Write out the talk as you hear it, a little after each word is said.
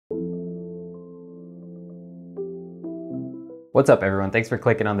What's up everyone, thanks for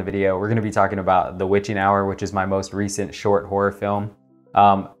clicking on the video. We're gonna be talking about The Witching Hour, which is my most recent short horror film.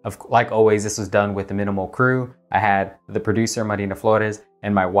 Like always, this was done with a minimal crew. I had the producer, Marina Flores,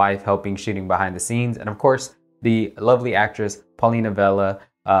 and my wife helping shooting behind the scenes. And of course, the lovely actress, Paulina Vela,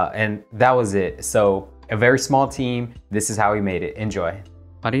 and that was it. So a very small team. This is how we made it. Enjoy.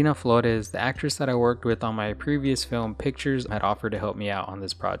 Marina Flores, the actress that I worked with on my previous film Pictures, had offered to help me out on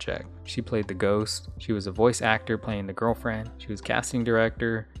this project. She played the ghost, she was a voice actor playing the girlfriend, she was casting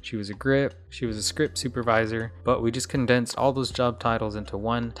director, she was a grip, she was a script supervisor, but we just condensed all those job titles into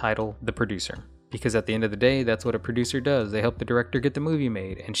one title, the producer. Because at the end of the day, that's what a producer does. They help the director get the movie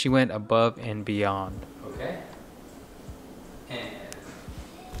made, and she went above and beyond. Okay. And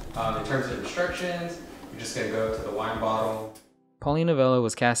in terms of instructions, you're just gonna go to the wine bottle. Paulina Vela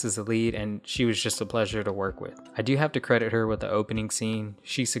was cast as the lead, and she was just a pleasure to work with. I do have to credit her with the opening scene.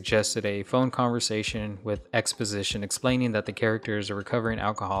 She suggested a phone conversation with exposition explaining that the character is a recovering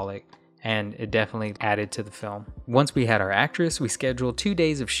alcoholic, and it definitely added to the film. Once we had our actress, we scheduled 2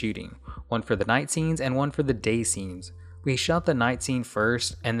 days of shooting, one for the night scenes and one for the day scenes. We shot the night scene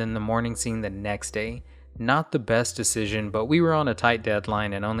first and then the morning scene the next day. Not the best decision, but we were on a tight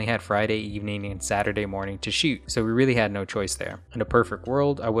deadline and only had Friday evening and Saturday morning to shoot, so we really had no choice there. In a perfect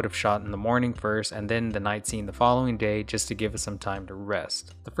world, I would have shot in the morning first and then the night scene the following day just to give us some time to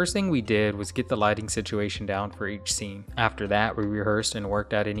rest. The first thing we did was get the lighting situation down for each scene. After that, we rehearsed and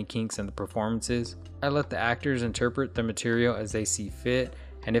worked out any kinks in the performances. I let the actors interpret the material as they see fit,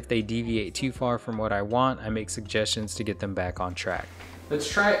 and if they deviate too far from what I want, I make suggestions to get them back on track. Let's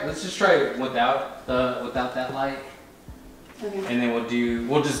just try it without that light. Okay. And then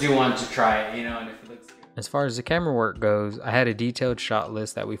we'll just do one to try it, you know, and if it looks good. As far as the camera work goes, I had a detailed shot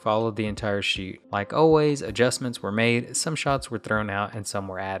list that we followed the entire shoot. Like always, adjustments were made, some shots were thrown out and some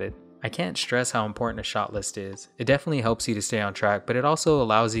were added. I can't stress how important a shot list is. It definitely helps you to stay on track, but it also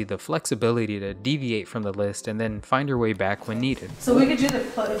allows you the flexibility to deviate from the list and then find your way back when needed. So we could do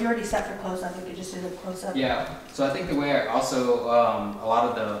if you already set for close-up, we could just do the close-up. Yeah, so I think the way I also, a lot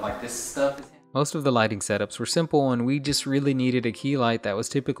of the, this stuff is... Most of the lighting setups were simple, and we just really needed a key light that was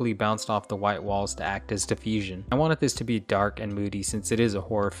typically bounced off the white walls to act as diffusion. I wanted this to be dark and moody since it is a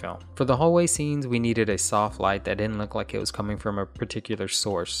horror film. For the hallway scenes, we needed a soft light that didn't look like it was coming from a particular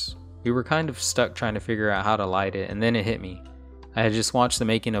source. We were kind of stuck trying to figure out how to light it, and then it hit me. I had just watched the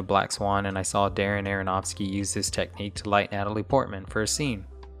making of Black Swan, and I saw Darren Aronofsky use this technique to light Natalie Portman for a scene.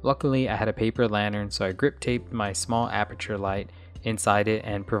 Luckily, I had a paper lantern, so I grip taped my small aperture light inside it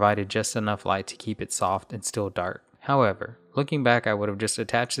and provided just enough light to keep it soft and still dark. However, looking back, I would have just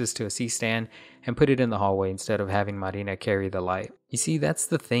attached this to a C-stand and put it in the hallway instead of having Marina carry the light. You see, that's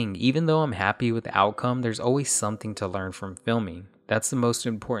the thing. Even though I'm happy with the outcome, there's always something to learn from filming. That's the most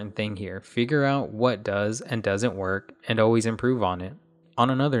important thing here. Figure out what does and doesn't work and always improve on it. On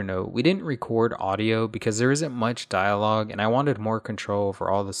another note, we didn't record audio because there isn't much dialogue and I wanted more control for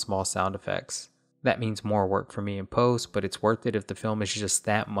all the small sound effects. That means more work for me in post, but it's worth it if the film is just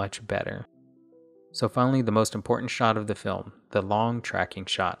that much better. So finally, the most important shot of the film, the long tracking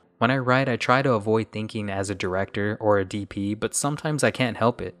shot. When I write, I try to avoid thinking as a director or a DP, but sometimes I can't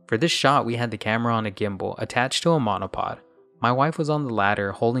help it. For this shot, we had the camera on a gimbal attached to a monopod. My wife was on the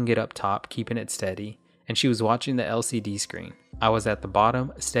ladder holding it up top, keeping it steady, and she was watching the LCD screen. I was at the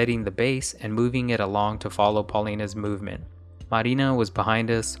bottom, steadying the base and moving it along to follow Paulina's movement. Marina was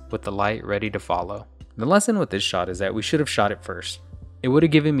behind us with the light ready to follow. The lesson with this shot is that we should have shot it first. It would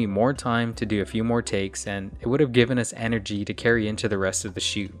have given me more time to do a few more takes, and it would have given us energy to carry into the rest of the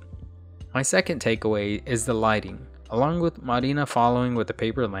shoot. My second takeaway is the lighting. Along with Marina following with a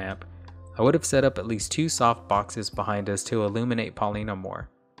paper lamp, I would have set up at least 2 soft boxes behind us to illuminate Paulina more.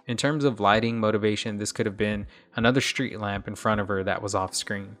 In terms of lighting motivation, this could have been another street lamp in front of her that was off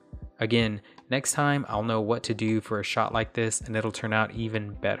screen. Again, next time I'll know what to do for a shot like this and it'll turn out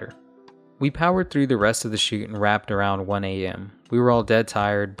even better. We powered through the rest of the shoot and wrapped around 1 a.m. We were all dead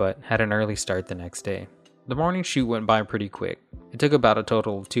tired but had an early start the next day. The morning shoot went by pretty quick. It took about a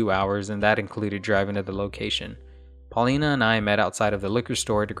total of 2 hours and that included driving to the location. Paulina and I met outside of the liquor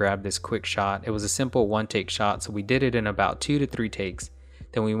store to grab this quick shot. It was a simple one-take shot, so we did it in about 2 to 3 takes.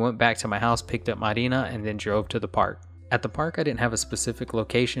 Then we went back to my house, picked up Marina, and then drove to the park. At the park, I didn't have a specific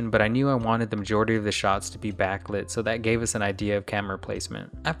location, but I knew I wanted the majority of the shots to be backlit, so that gave us an idea of camera placement.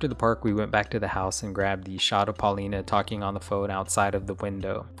 After the park, we went back to the house and grabbed the shot of Paulina talking on the phone outside of the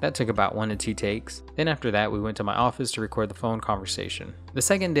window. That took about 1 to 2 takes. Then after that, we went to my office to record the phone conversation. The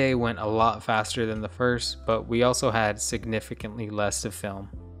second day went a lot faster than the first, but we also had significantly less to film.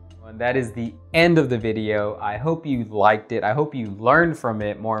 And that is the end of the video. I hope you liked it. I hope you learned from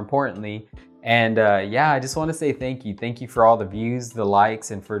it, more importantly. And yeah, I just want to say thank you. Thank you for all the views, the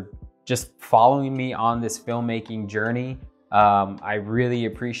likes, and for just following me on this filmmaking journey. I really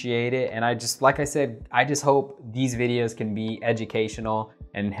appreciate it. And I just, like I said, I just hope these videos can be educational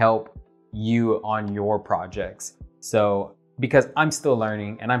and help you on your projects. So, because I'm still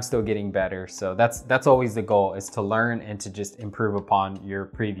learning and I'm still getting better. So that's always the goal, is to learn and to just improve upon your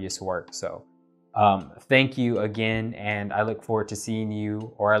previous work. So thank you again. And I look forward to seeing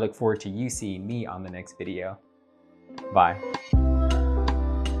you, or I look forward to you seeing me on the next video. Bye.